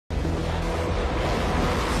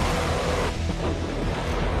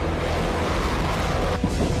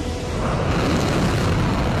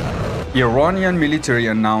Iranian military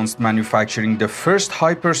announced manufacturing the first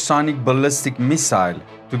hypersonic ballistic missile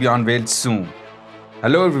to be unveiled soon.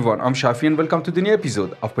 Hello everyone, I'm Shafi and welcome to the new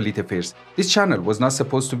episode of TvAfrica. This channel was not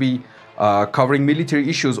supposed to be covering military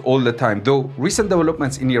issues all the time, though recent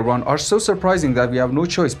developments in Iran are so surprising that we have no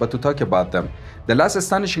choice but to talk about them. The last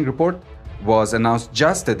astonishing report was announced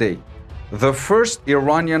just today. The first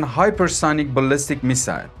Iranian hypersonic ballistic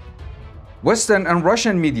missile. Western and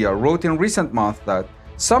Russian media wrote in recent months that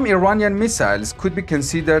some Iranian missiles could be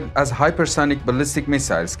considered as hypersonic ballistic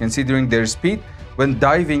missiles, considering their speed when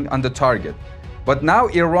diving on the target. But now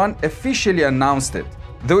Iran officially announced it.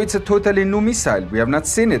 Though it's a totally new missile, we have not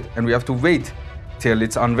seen it and we have to wait till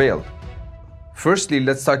it's unveiled. Firstly,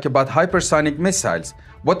 let's talk about hypersonic missiles.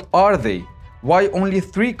 What are they? Why only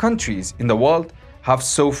 3 countries in the world have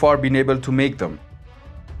so far been able to make them?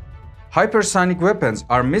 Hypersonic weapons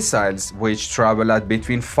are missiles which travel at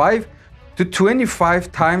between 5 to 25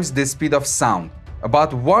 times the speed of sound,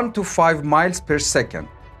 about 1 to 5 miles per second.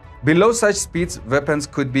 Below such speeds, weapons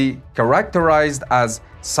could be characterized as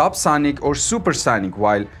subsonic or supersonic,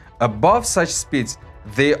 while above such speeds,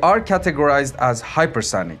 they are categorized as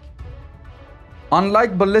hypersonic.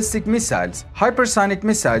 Unlike ballistic missiles, hypersonic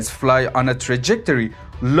missiles fly on a trajectory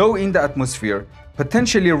low in the atmosphere,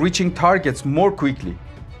 potentially reaching targets more quickly.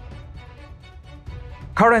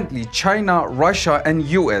 Currently, China, Russia, and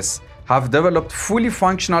US have developed fully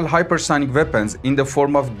functional hypersonic weapons in the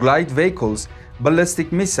form of glide vehicles,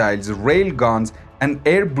 ballistic missiles, railguns, and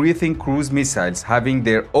air-breathing cruise missiles, having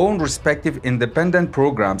their own respective independent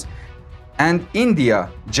programs. And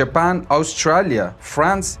India, Japan, Australia,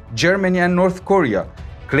 France, Germany, and North Korea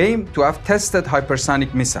claim to have tested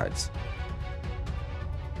hypersonic missiles.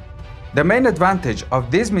 The main advantage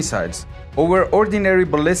of these missiles over ordinary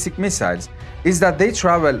ballistic missiles is that they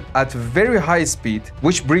travel at very high speed,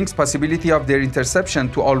 which brings possibility of their interception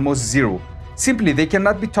to almost zero. Simply, they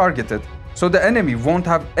cannot be targeted, so the enemy won't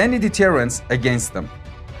have any deterrence against them.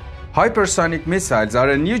 Hypersonic missiles are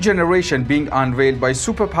a new generation being unveiled by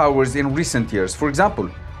superpowers in recent years. For example,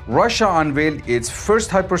 Russia unveiled its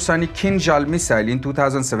first hypersonic Kinjal missile in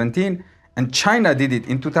 2017 and China did it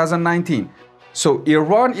in 2019. So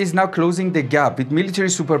Iran is now closing the gap with military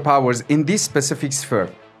superpowers in this specific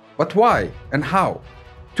sphere. But why and how?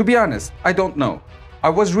 To be honest, I don't know. I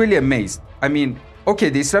was really amazed. Okay,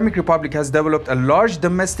 the Islamic Republic has developed a large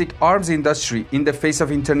domestic arms industry in the face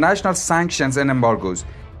of international sanctions and embargoes,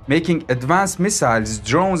 making advanced missiles,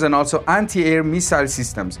 drones, and also anti-air missile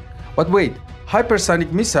systems. But wait,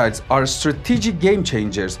 hypersonic missiles are strategic game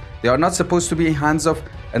changers. They are not supposed to be in hands of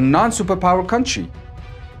a non-superpower country.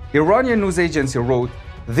 Iranian news agency wrote,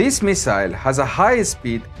 "This missile has a high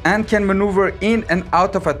speed and can maneuver in and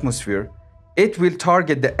out of atmosphere. It will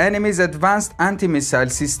target the enemy's advanced anti-missile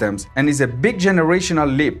systems and is a big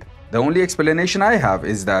generational leap. The only explanation I have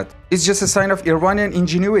is that it's just a sign of Iranian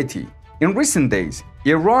ingenuity." In recent days,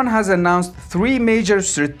 Iran has announced 3 major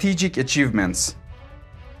strategic achievements.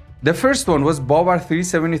 The first one was Bavar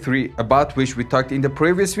 373, about which we talked in the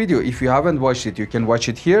previous video. If you haven't watched it, you can watch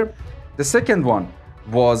it here. The second one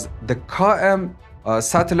was the Qa'em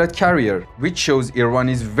satellite carrier, which shows Iran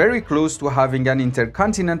is very close to having an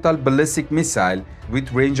intercontinental ballistic missile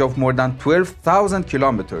with range of more than 12,000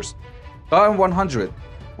 kilometers. Qa'em 100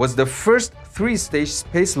 was the first 3-stage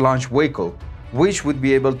space launch vehicle, which would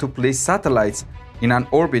be able to place satellites in an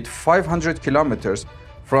orbit 500 kilometers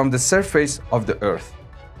from the surface of the Earth.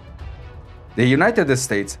 The United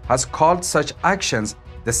States has called such actions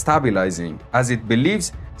destabilizing, as it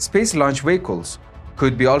believes space launch vehicles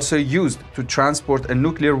could be also used to transport a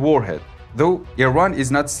nuclear warhead, though Iran is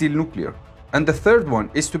not still nuclear. And the third one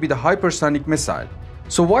is to be the hypersonic missile.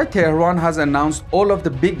 So why Tehran has announced all of the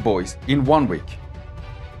big boys in 1 week?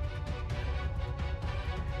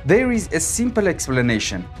 There is a simple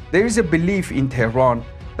explanation. There is a belief in Tehran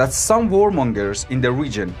that some warmongers in the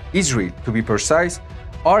region, Israel to be precise,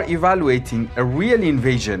 are evaluating a real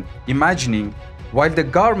invasion, imagining while the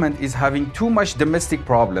government is having too much domestic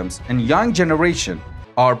problems and young generation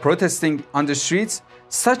are protesting on the streets,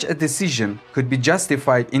 such a decision could be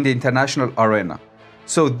justified in the international arena.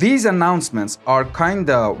 So these announcements are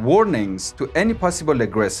kinda warnings to any possible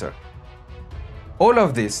aggressor. All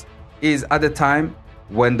of this is at a time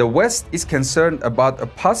when the West is concerned about a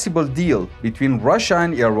possible deal between Russia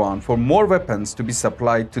and Iran for more weapons to be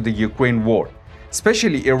supplied to the Ukraine war,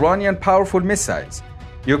 especially Iranian powerful missiles.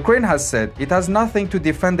 Ukraine has said it has nothing to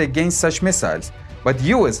defend against such missiles, but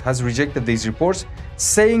US has rejected these reports,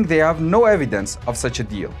 saying they have no evidence of such a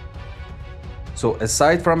deal. So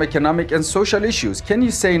aside from economic and social issues, can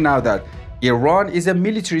you say now that Iran is a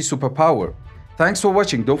military superpower? Thanks for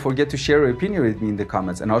watching. Don't forget to share your opinion with me in the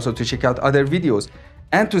comments and also to check out other videos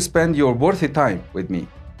and to spend your worthy time with me.